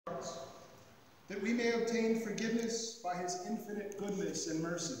hearts, that we may obtain forgiveness by his infinite goodness and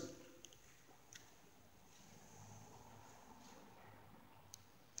mercy.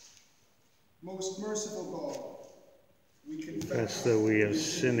 Most merciful God, we confess that we have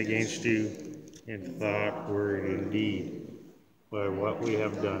sinned against you in thought, word, and deed, by what we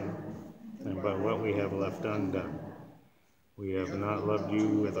have done and by what we have left undone. We have not loved you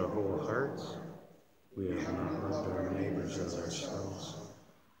with our whole hearts. We have not loved our neighbors as ourselves.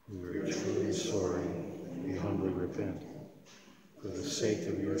 We are truly sorry, and we humbly repent. For the sake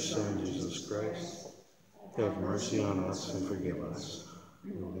of your Son, Jesus Christ, have mercy on us and forgive us,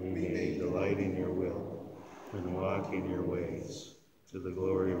 that we may delight in your will and walk in your ways, to the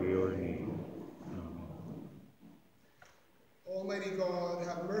glory of your name. Amen. Almighty God,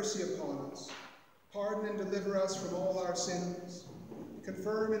 have mercy upon us. Pardon and deliver us from all our sins.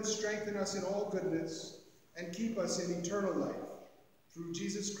 Confirm and strengthen us in all goodness, and keep us in eternal life. Through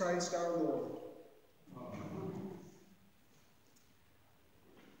Jesus Christ our Lord. Amen.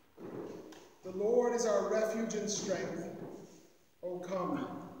 The Lord is our refuge and strength. O come,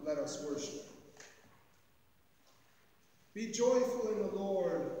 let us worship. Be joyful in the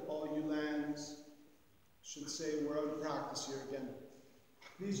Lord, all you lands. Should say we're out of practice here again.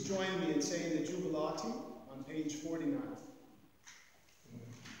 Please join me in saying the Jubilati on page 49.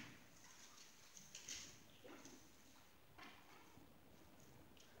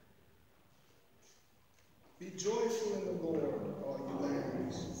 Be joyful in the Lord, all you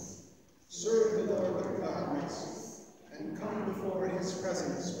lands. Serve the Lord with gladness, and come before his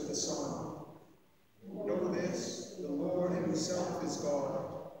presence with a song. Know this, the Lord himself is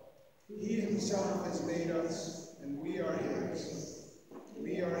God. He himself has made us, and we are his.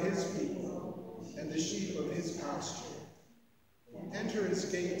 We are his people, and the sheep of his pasture. Enter his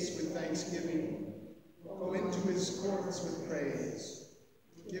gates with thanksgiving. Go into his courts with praise.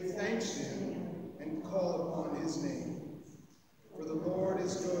 Give thanks to him, and call upon his name. For the Lord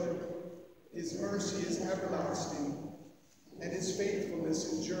is good, his mercy is everlasting, and his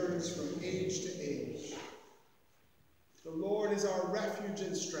faithfulness endures from age to age. The Lord is our refuge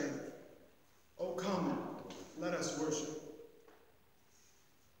and strength. O come, let us worship.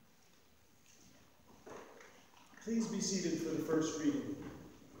 Please be seated for the first reading.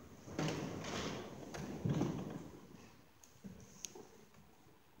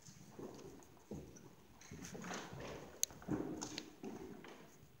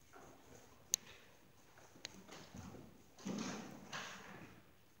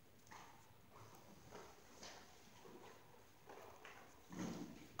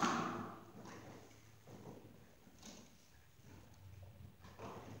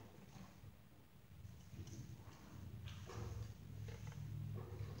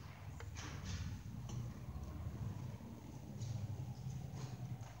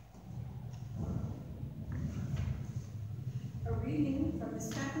 Reading from the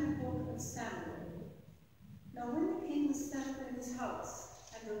second book of Samuel. Now when the king was settled in his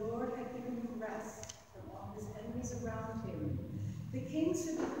house, and the Lord had given him rest from all his enemies around him, the king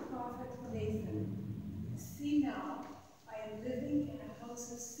said to the prophet Nathan, "See now, I am living in a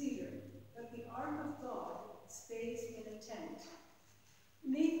house of cedar, but the ark of God stays in a tent."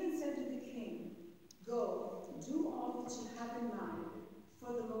 Nathan said to the king, "Go, do all that you have in mind,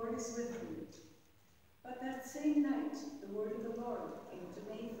 for the Lord is with you." But that same night, the word of the Lord came to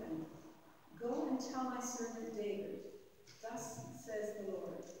Nathan, "Go and tell my servant David, thus says the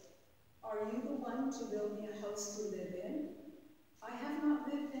Lord, are you the one to build me a house to live in? I have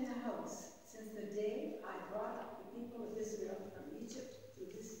not lived in a house since the day I brought up the people of Israel from Egypt to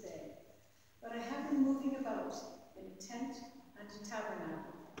this day. But I have been moving about in a tent and a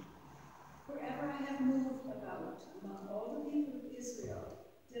tabernacle. Wherever I have moved about among all the people of Israel,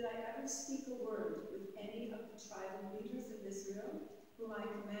 did I ever speak a word with any of the tribal leaders of Israel, whom I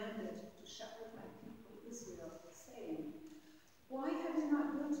commanded to shepherd my people Israel, saying, why have you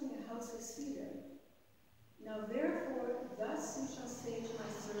not built me a house of cedar? Now therefore, thus you shall say to my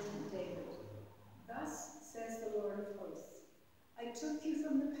servant David, thus says the Lord of hosts, I took you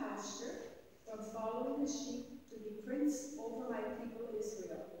from the pasture, from following the sheep, to be prince over my people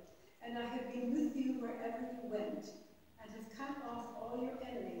Israel, and I have been with you wherever you went, and have cut off all your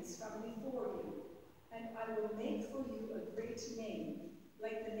enemies from before you, and I will make for you a great name,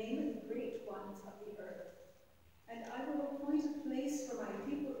 like the name of the great ones of the earth. And I will appoint a place for my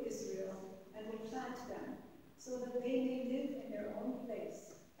people Israel, and will plant them, so that they may live in their own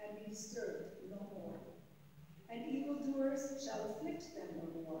place, and be disturbed no more. And evildoers shall afflict them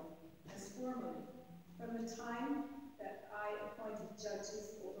no more, as formerly, from the time that I appointed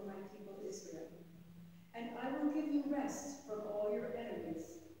judges over my people Israel. And I will give you rest from all your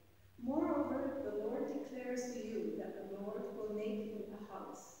enemies,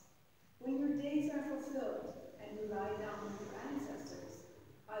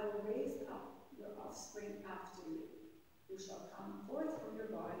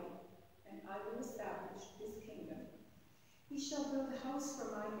 and I will establish his kingdom. He shall build a house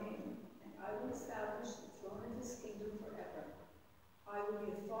for my name, and I will establish the throne of his kingdom forever. I will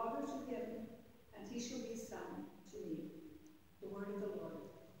be a father to him, and he shall be a son to me. The word of the Lord.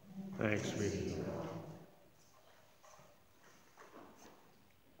 Thanks be to God.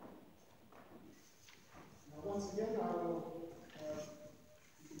 Now, once again, I will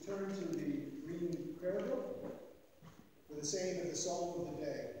turn to the reading prayer book for the saying of the Psalm of the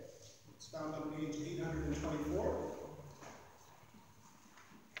day. It's found on page 824.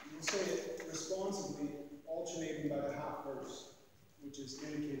 We'll say it responsively, alternating by the half verse, which is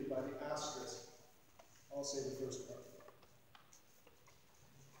indicated by the asterisk. I'll say the first part.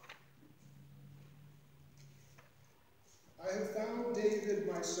 I have found David,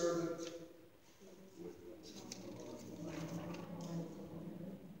 my servant.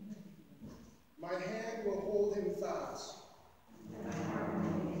 My hand will hold him fast.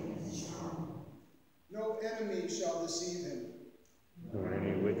 No enemy shall deceive him. Nor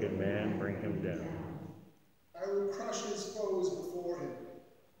any wicked man bring him down. I will crush his foes before him.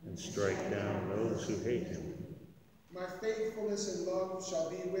 And strike down those who hate him. My faithfulness and love shall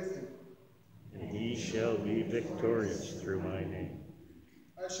be with him. And he shall be victorious through my name.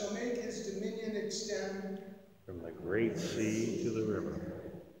 I shall make his dominion extend From the great sea to the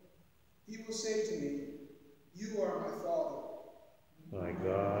river. He will say to me, you are my Father. My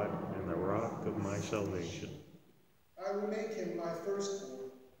God and the rock of my salvation. I will make him my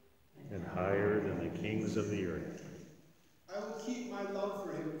firstborn. And higher than the kings of the earth. I will keep my love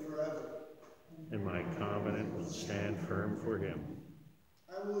for him forever. And my covenant will stand firm for him.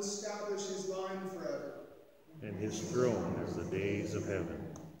 I will establish his line forever. And his throne is the days of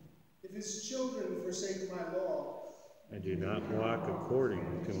heaven. If his children forsake my law, And do not walk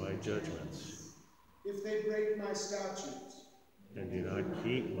according to my judgments. if they break my statutes, And do not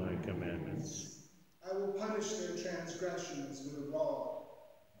keep my commandments. I will punish their transgressions with a rod.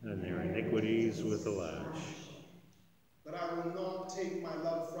 And their iniquities with a lash. But I will not take my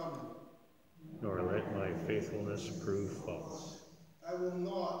love from him. Nor let my faithfulness prove false. I will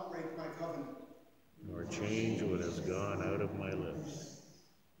not break my covenant. Nor change what has gone out of my lips.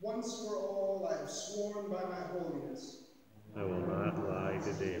 Once for all I have sworn by my holiness. I will not lie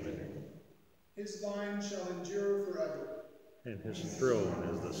to David. His line shall endure forever. And his throne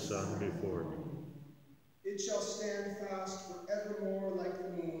is the sun before me. It shall stand fast forevermore like the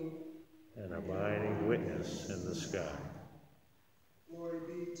moon. An abiding witness in the sky. Glory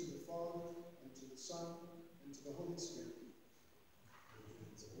be to the Father, and to the Son, and to the Holy Spirit.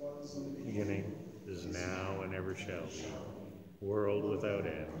 As it was in the beginning, Is now, and ever shall be. World without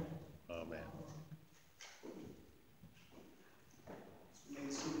end. Amen. Remain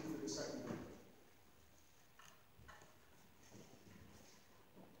seated for the second reading.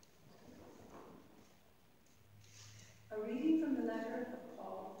 A reading from the letter of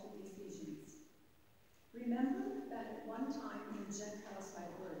Paul to the Ephesians. Remember that at one time the Gentiles by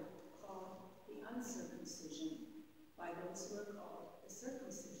birth, called the uncircumcision, by those who are called the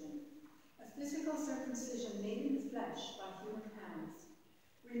circumcision, a physical circumcision made in the flesh by human hands.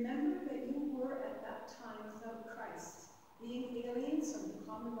 Remember that you were at that time without Christ, being aliens from the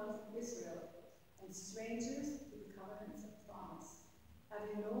commonwealth of Israel, and strangers to the covenants of promise,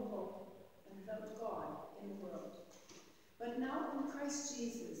 having no hope and without God in the world. But now in Christ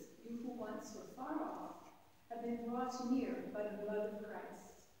Jesus, you who once were far off have been brought near by the blood of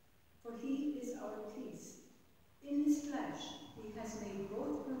Christ. For he is our peace. In his flesh, he has made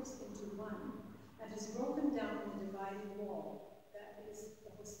both groups into one, and has broken down the dividing wall, that is,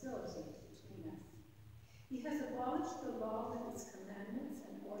 the hostility between us. He has abolished the law with its commandments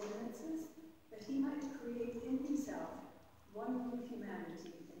and ordinances, that he might create in himself one new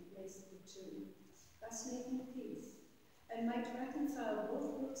humanity in place of the two, thus making peace, and might reconcile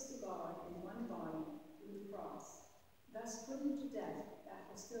both groups to God in one body through the cross, thus putting to death that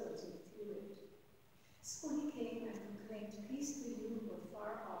hostility through it. So he came and proclaimed peace to you who were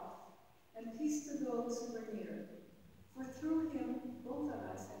far off, and peace to those who were near. For through him both of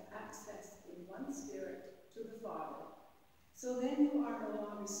us have access in one Spirit to the Father. So then you are no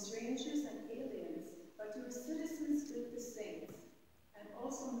longer strangers and aliens, but you are citizens with the saints, and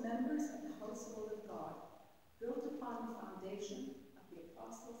also members of the household of God, built upon the foundation of the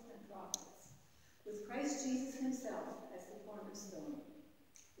apostles and prophets, with Christ Jesus himself as the cornerstone.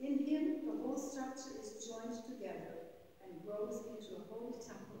 In him the whole structure is joined together and grows into a holy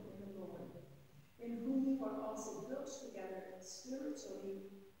temple in the Lord, in whom you are also built together spiritually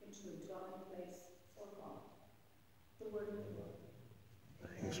into a dwelling place for God. The word of the Lord.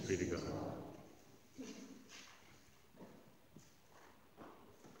 Thanks be to God.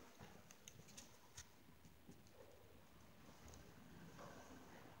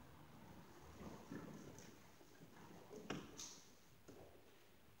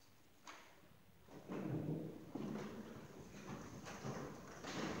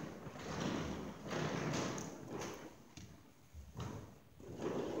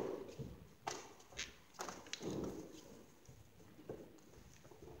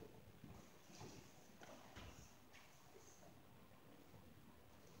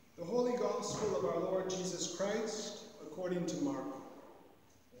 Gospel of our Lord Jesus Christ according to Mark.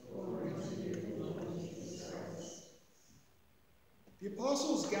 The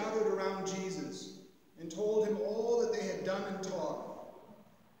apostles gathered around Jesus and told him all that they had done and taught.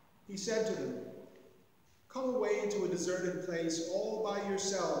 He said to them, "Come away to a deserted place all by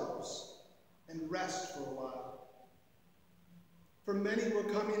yourselves and rest for a while." For many were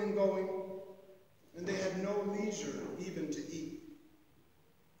coming and going, and they had no leisure even to eat.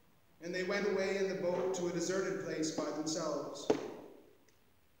 And they went away in the boat to a deserted place by themselves.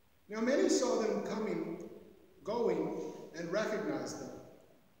 Now many saw them going, and recognized them.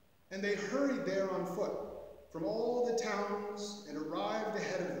 And they hurried there on foot from all the towns and arrived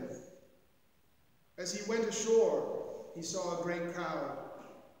ahead of them. As he went ashore, he saw a great crowd,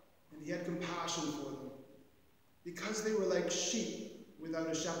 and he had compassion for them, because they were like sheep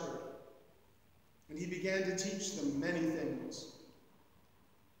without a shepherd. And he began to teach them many things.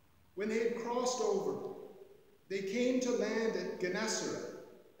 When they had crossed over, they came to land at Gennesaret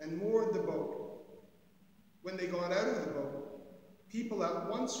and moored the boat. When they got out of the boat, people at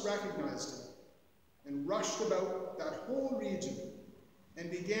once recognized him and rushed about that whole region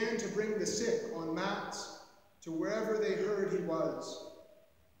and began to bring the sick on mats to wherever they heard he was.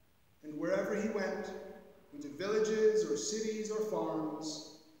 And wherever he went, into villages or cities or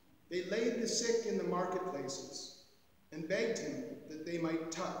farms, they laid the sick in the marketplaces and begged him that they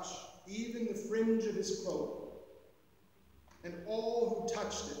might touch even the fringe of his cloak. And all who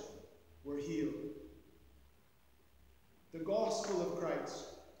touched it were healed. The Gospel of Christ.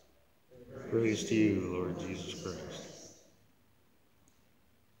 Praise to you, Lord Jesus Christ.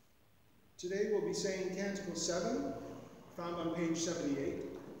 Today we'll be saying Canticle 7, found on page 78.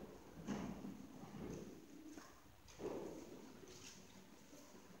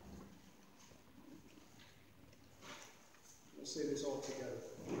 We'll say this all together.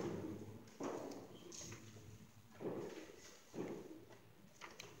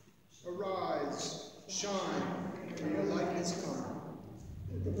 Arise, shine, for your light has come.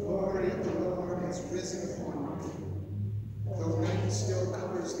 The glory of the Lord has risen upon you. Though night still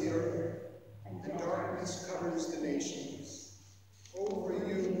covers the earth, and darkness covers the nations, over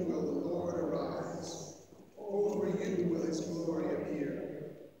you will the Lord arise. Over you will his glory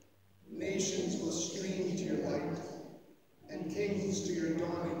appear. Nations will stream to your light, and kings to your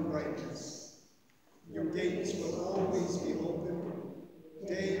dawning brightness. Your gates will always be open.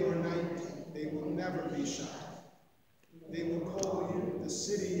 Day or night, they will never be shut. They will call you the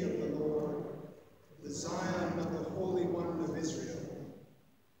city of the Lord, the Zion of the Holy One of Israel.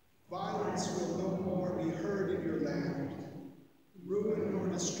 Violence will no more be heard in your land, ruin or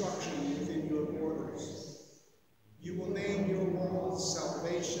destruction within your borders. You will name your walls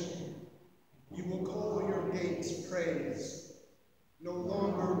salvation. You will call your gates praise. No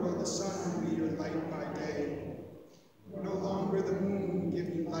longer will the sun be your light by day. No longer the moon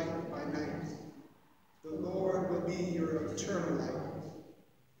give you light by night. The Lord will be your eternal light.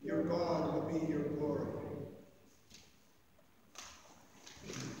 Your God will be your glory.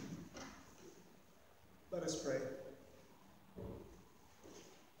 Let us pray.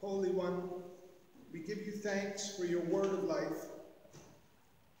 Holy One, we give you thanks for your word of life.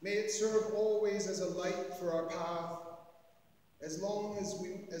 May it serve always as a light for our path, as long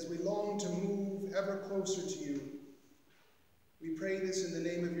as we long to move ever closer to you. We pray this in the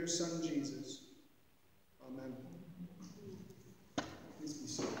name of your Son, Jesus. Amen. Please be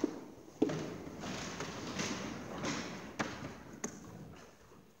seated.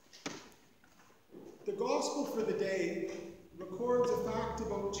 The Gospel for the day records a fact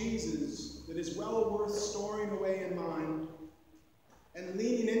about Jesus that is well worth storing away in mind and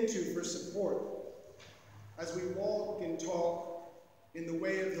leaning into for support as we walk and talk in the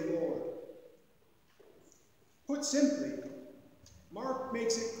way of the Lord. Put simply, Mark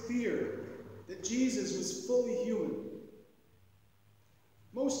makes it clear that Jesus was fully human.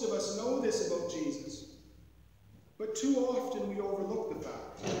 Most of us know this about Jesus, but too often we overlook the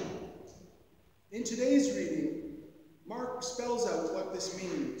fact. In today's reading, Mark spells out what this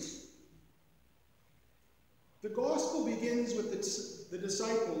means. The Gospel begins with the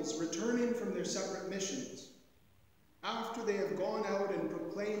disciples returning from their separate missions, after they have gone out and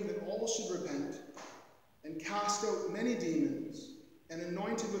proclaimed that all should repent, and cast out many demons, and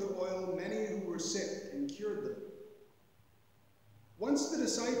anointed with oil many who were sick and cured them. Once the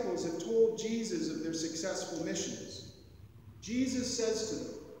disciples have told Jesus of their successful missions, Jesus says to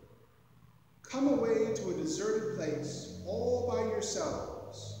them, "Come away to a deserted place all by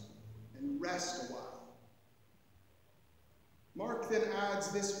yourselves and rest a while." Mark then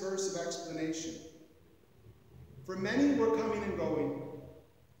adds this verse of explanation. For many were coming and going,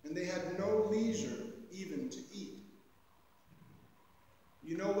 and they had no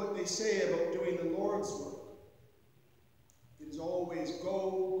they say about doing the Lord's work. It is always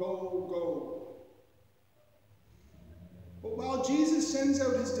go, go, go. But while Jesus sends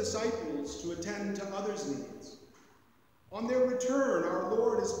out his disciples to attend to others' needs, on their return, our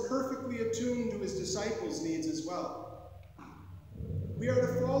Lord is perfectly attuned to his disciples' needs as well. We are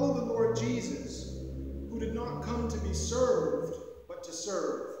to follow the Lord Jesus, who did not come to be served, but to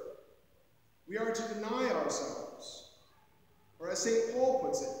serve. We are to deny ourselves, or as St. Paul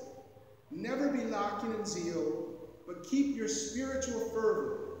puts it, never be lacking in zeal, but keep your spiritual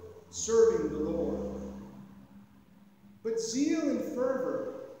fervor, serving the Lord. But zeal and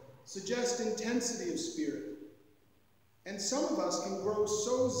fervor suggest intensity of spirit, and some of us can grow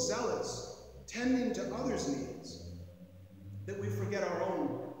so zealous, tending to others' needs, that we forget our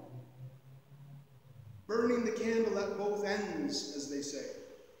own. Burning the candle at both ends, as they say,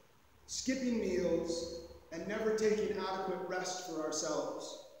 skipping meals, and never taking adequate rest for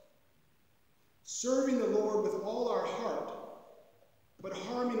ourselves. Serving the Lord with all our heart, but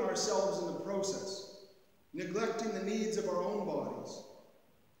harming ourselves in the process, neglecting the needs of our own bodies,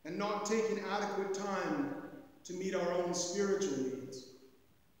 and not taking adequate time to meet our own spiritual needs.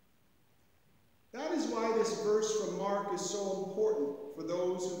 That is why this verse from Mark is so important for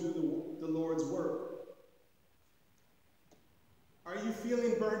those who do the Lord's work. Are you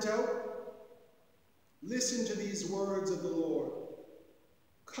feeling burnt out? Listen to these words of the Lord.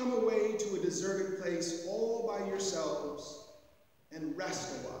 Come away to a deserted place all by yourselves and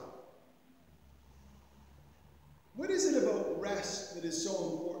rest a while. What is it about rest that is so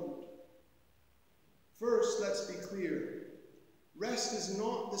important? First, let's be clear. Rest is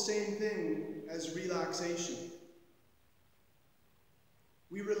not the same thing as relaxation.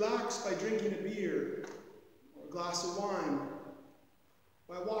 We relax by drinking a beer or a glass of wine,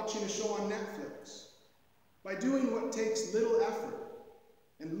 by watching a show on Netflix, by doing what takes little effort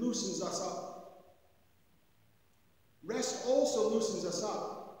and loosens us up. Rest also loosens us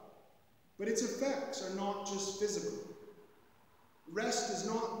up, but its effects are not just physical. Rest does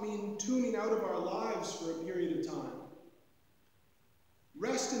not mean tuning out of our lives for a period of time.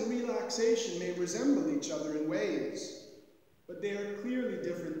 Rest and relaxation may resemble each other in ways, but they are clearly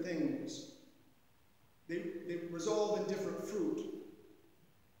different things. They resolve in different fruit.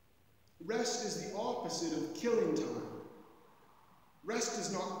 Rest is the opposite of killing time. Rest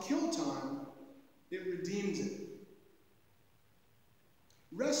does not kill time, it redeems it.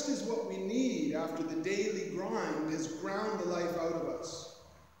 Rest is what we need after the daily grind has ground the life out of us.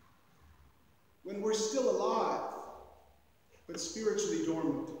 When we're still alive, but spiritually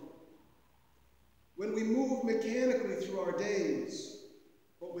dormant. When we move mechanically through our days,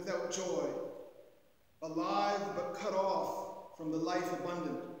 but without joy. Alive, but cut off from the life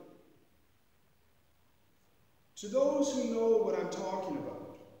abundant. To those who know what I'm talking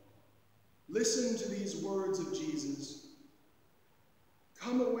about, listen to these words of Jesus.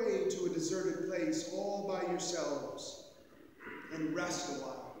 Come away to a deserted place all by yourselves and rest a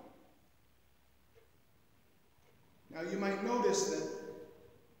while. Now you might notice that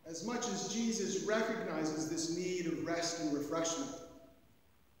as much as Jesus recognizes this need of rest and refreshment,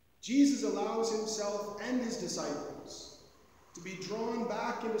 Jesus allows himself and his disciples to be drawn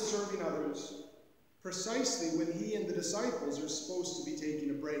back into serving others precisely when he and the disciples are supposed to be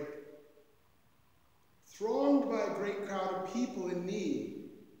taking a break. Thronged by a great crowd of people in need,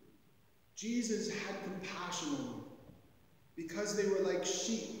 Jesus had compassion on them because they were like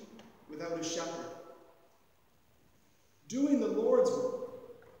sheep without a shepherd. Doing the Lord's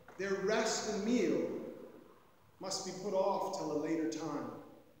work, their rest and meal must be put off till a later time.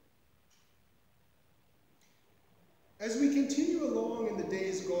 As we continue along in the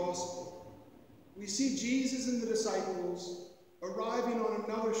day's gospel, we see Jesus and the disciples arriving on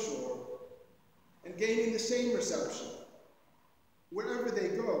another shore and gaining the same reception. Wherever they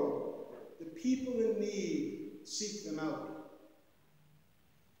go, the people in need seek them out.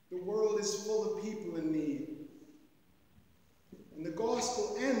 The world is full of people in need. And the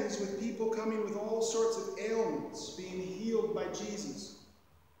gospel ends with people coming with all sorts of ailments being healed by Jesus.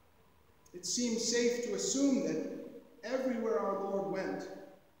 It seems safe to assume that everywhere our Lord went,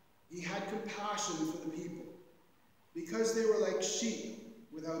 he had compassion for the people because they were like sheep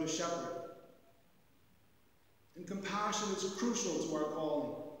without a shepherd. And compassion is crucial to our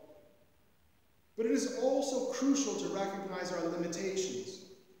calling. But it is also crucial to recognize our limitations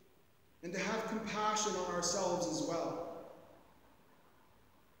and to have compassion on ourselves as well.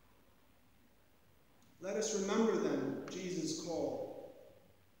 Let us remember then Jesus' call.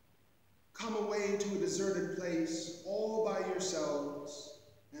 Come away to a deserted place all by yourselves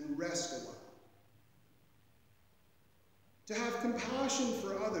and rest a while. To have compassion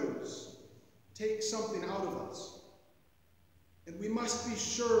for others takes something out of us. And we must be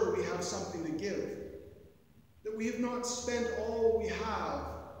sure we have something to give, that we have not spent all we have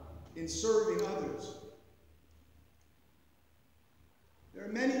in serving others. There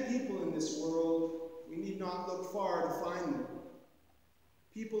are many people in this world, we need not look far to find them.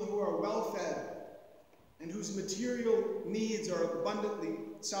 People who are well-fed and whose material needs are abundantly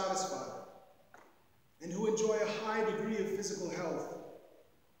satisfied, and who enjoy a high degree of physical health.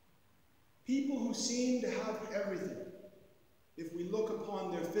 People who seem to have everything if we look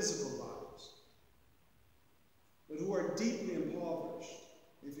upon their physical lives, but who are deeply impoverished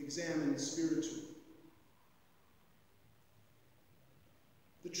if examined spiritually.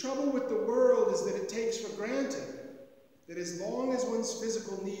 The trouble with the world is that it takes for granted that as long as one's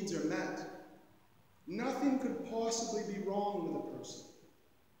physical needs are met, nothing could possibly be wrong with a person.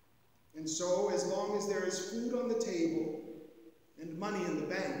 And so, as long as there is food on the table and money in the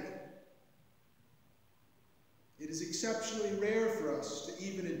bank, it is exceptionally rare for us to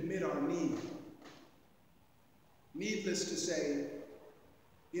even admit our need. Needless to say,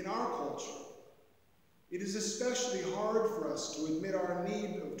 in our culture, it is especially hard for us to admit our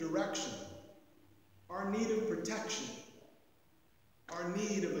need of direction, our need of protection, our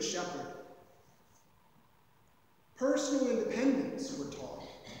need of a shepherd. Personal independence, we're taught,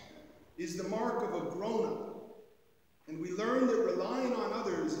 is the mark of a grown-up, and we learn that relying on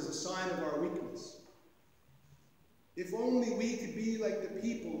others is a sign of our weakness. If only we could be like the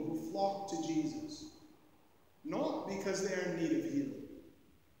people who flock to Jesus, not because they are in need of healing,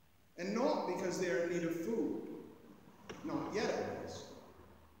 and not because they are in need of food, not yet at least,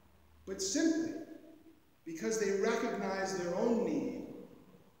 but simply because they recognize their own need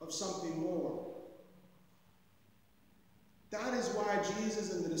of something more. That is why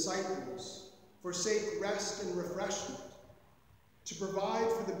Jesus and the disciples forsake rest and refreshment to provide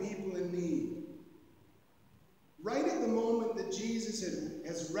for the people in need. Right at the moment that Jesus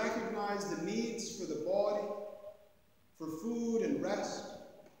has recognized the needs for the body, for food and rest,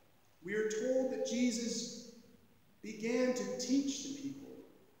 we are told that Jesus began to teach the people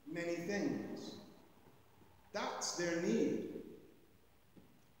many things. That's their need.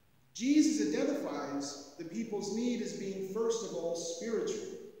 Jesus identifies the people's need as being, first of all, spiritual.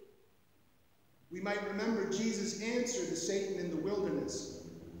 We might remember Jesus' answer to Satan in the wilderness.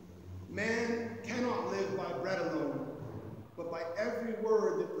 Man cannot live by bread alone, but by every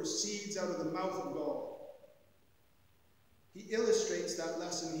word that proceeds out of the mouth of God. He illustrates that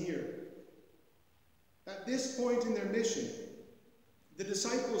lesson here. At this point in their mission, the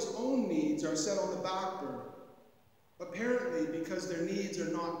disciples' own needs are set on the back burner, apparently because their needs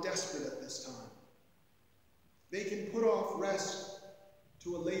are not desperate at this time. They can put off rest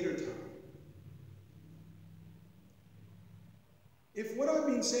to a later time. If what I've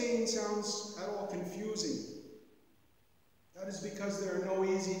been saying sounds at all confusing, that is because there are no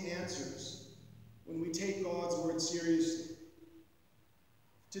easy answers when we take God's word seriously.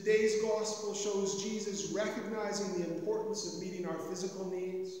 Today's gospel shows Jesus recognizing the importance of meeting our physical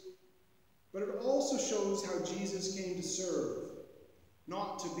needs, but it also shows how Jesus came to serve,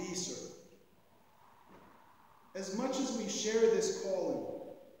 not to be served. As much as we share this calling,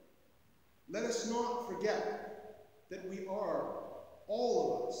 let us not forget that we are,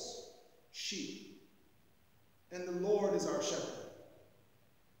 all of us, sheep, and the Lord is our shepherd.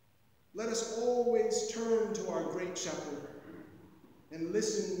 Let us always turn to our great shepherd and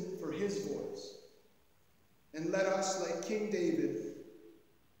listen for his voice. And let us, like King David,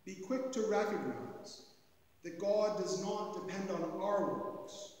 be quick to recognize that God does not depend on our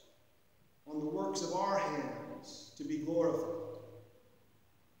works, on the works of our hands, to be glorified.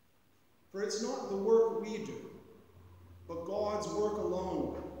 For it's not the work we do, but God's work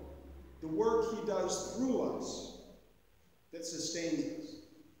alone, the work he does through us, that sustains us.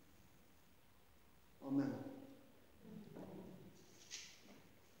 Amen.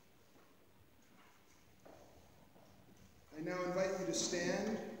 I now invite you to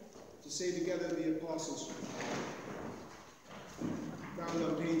stand to say together the Apostles' Creed, found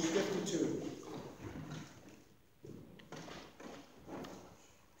on page 52.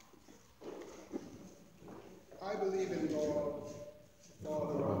 I believe in God,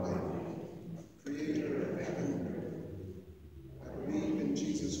 Father Almighty, creator of heaven and earth. I believe in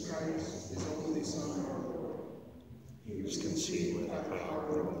Jesus Christ, his only Son, our Lord. He was conceived by the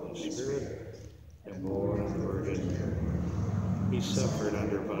power of the Holy Spirit and born of the Virgin Mary. He suffered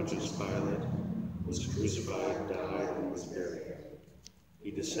under Pontius Pilate, was crucified, died, and was buried.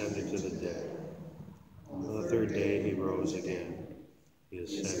 He descended to the dead. On the third day he rose again. He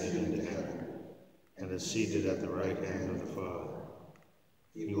ascended into heaven, and and is seated at the right hand of the Father.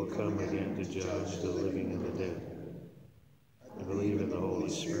 He will come again to judge the living and the dead. I believe in the Holy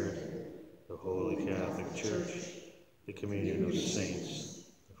Spirit, the Holy Catholic Church, the communion of the saints,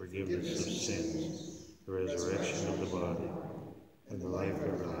 the forgiveness of sins, the resurrection of the body, and the life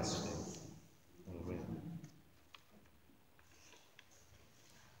everlasting. Amen.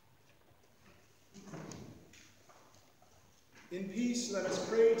 In peace, let us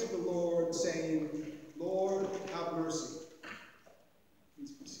pray to the Lord, saying, Lord, have mercy.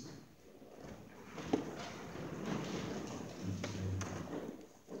 Please be seated.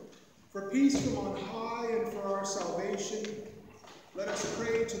 For peace from on high and for our salvation, let us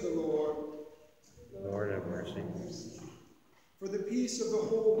pray to the Lord. Lord, have mercy. For the peace of the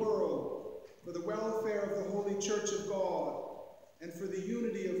whole world, for the welfare of the Holy Church of God, and for the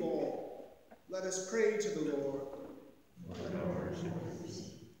unity of all, let us pray to the Lord. Lord, have mercy.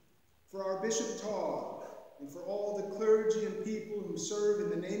 For our Bishop Todd, and for all the clergy and people who serve in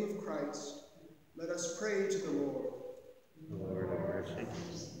the name of Christ, let us pray to the Lord. Lord, have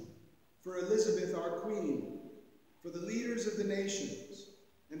mercy. For Elizabeth, our Queen, for the leaders of the nations,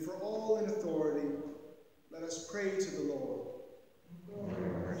 and for all in authority, let us pray to the Lord. Lord,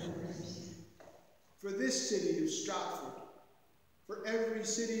 have mercy. For this city of Stratford, for every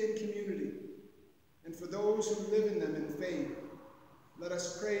city and community, and for those who live in them in faith, let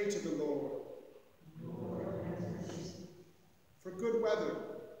us pray to the Lord. For good weather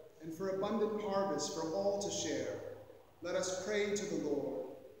and for abundant harvest for all to share, let us pray to the Lord.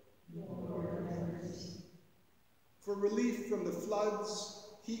 For relief from the floods,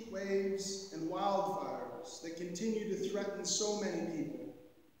 heat waves, and wildfires that continue to threaten so many people,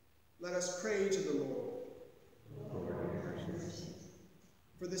 let us pray to the Lord.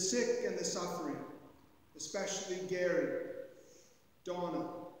 For the sick and the suffering, especially Gary, Donna,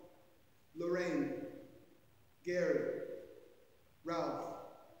 Lorraine, Gary, Ralph,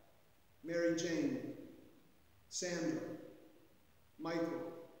 Mary Jane, Sandra, Michael,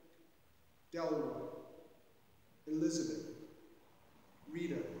 Delroy, Elizabeth,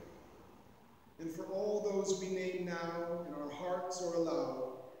 Rita, and for all those we name now in our hearts or aloud,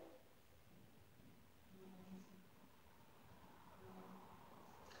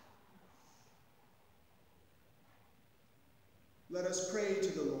 let us pray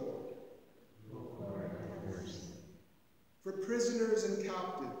to the Lord. For prisoners and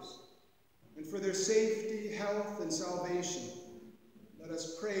captives, and for their safety, health, and salvation, let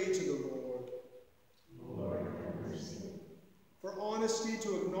us pray to the Lord. For honesty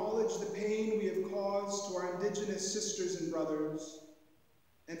to acknowledge the pain we have caused to our Indigenous sisters and brothers,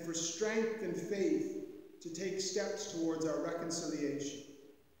 and for strength and faith to take steps towards our reconciliation,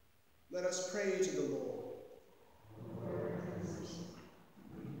 let us pray to the Lord.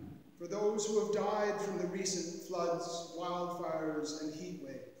 For those who have died from the recent floods, wildfires, and heat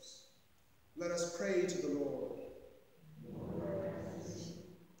waves, let us pray to the Lord.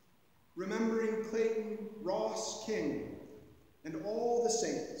 Remembering Clayton Ross King and all the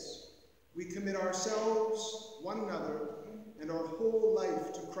saints, we commit ourselves, one another, and our whole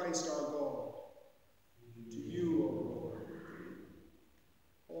life to Christ our God. To you, O Lord.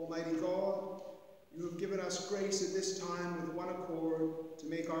 Almighty God, you have given us grace at this time with one accord to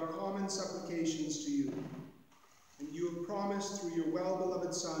make our common supplications to you. And you have promised through your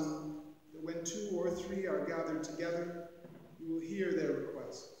well-beloved Son that when 2 or 3 are gathered together, you will hear their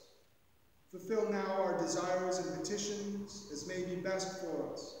requests. Fulfill now our desires and petitions as may be best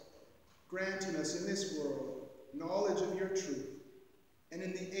for us, granting us in this world knowledge of your truth, and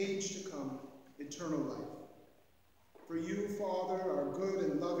in the age to come, eternal life. For you, Father, are good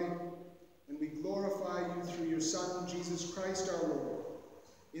and loving, and we glorify you through your Son, Jesus Christ our Lord,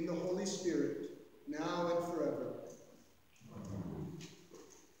 in the Holy Spirit, now and forever. Amen.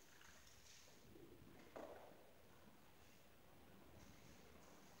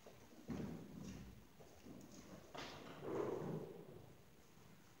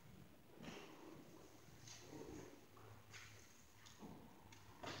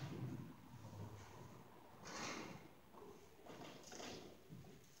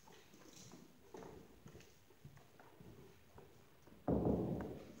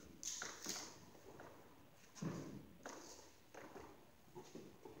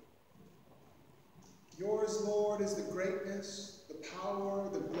 Yours, Lord, is the greatness, the power,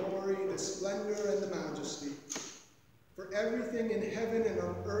 the glory, the splendor, and the majesty. For everything in heaven and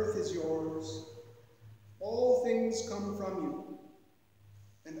on earth is yours. All things come from you,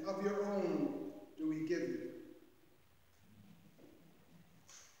 and of your own do we give you.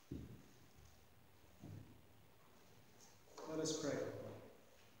 Let us pray.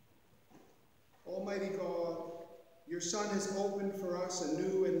 Almighty Almighty God, your Son has opened for us a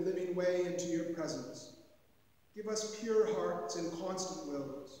new and living way into your presence. Give us pure hearts and constant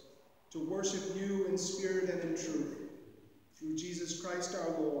wills to worship you in spirit and in truth, through Jesus Christ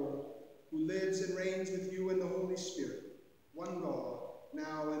our Lord, who lives and reigns with you in the Holy Spirit, one God,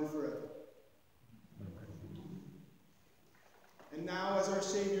 now and forever. And now, as our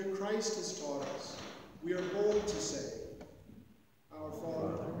Savior Christ has taught us, we are bold to say, Our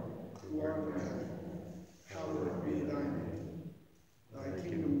Father, who art in heaven, hallowed be thy name. Thy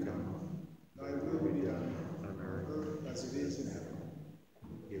kingdom come, thy will be done, on earth as it is in heaven.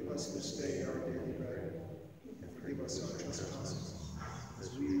 Give us this day our daily bread, and forgive us our trespasses,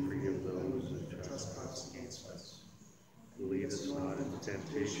 as we forgive those who trespass against us. Lead us not into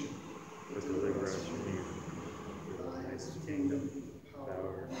temptation, but deliver us from evil. For thine is the kingdom,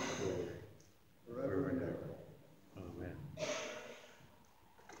 power, and glory, forever and ever. Amen.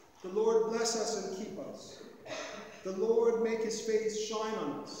 The Lord bless us and keep us. The Lord make his face shine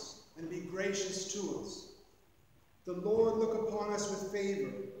on us and be gracious to us. The Lord look upon us with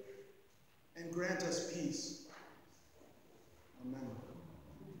favor and grant us peace. Amen.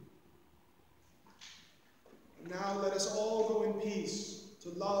 Now let us all go in peace to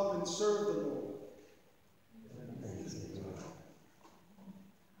love and serve the Lord.